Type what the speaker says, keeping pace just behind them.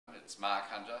It's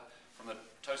Mark Hunter from the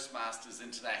Toastmasters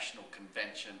International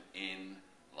Convention in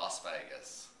Las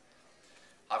Vegas.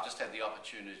 I've just had the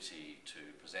opportunity to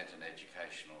present an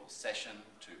educational session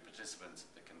to participants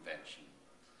at the convention.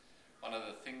 One of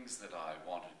the things that I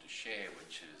wanted to share,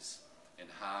 which is in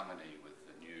harmony with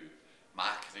the new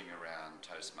marketing around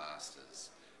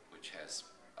Toastmasters, which has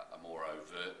a more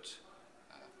overt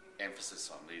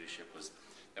emphasis on leadership, was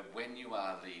that when you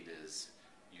are leaders,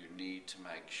 you need to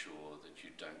make sure that you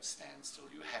don't stand still.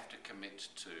 You have to commit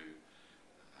to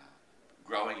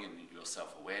growing in your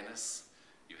self-awareness.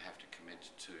 You have to commit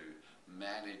to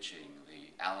managing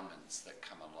the elements that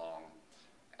come along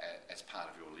as part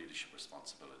of your leadership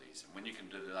responsibilities. And when you can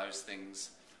do those things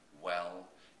well,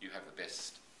 you have the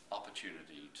best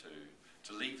opportunity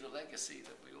to leave the legacy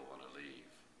that we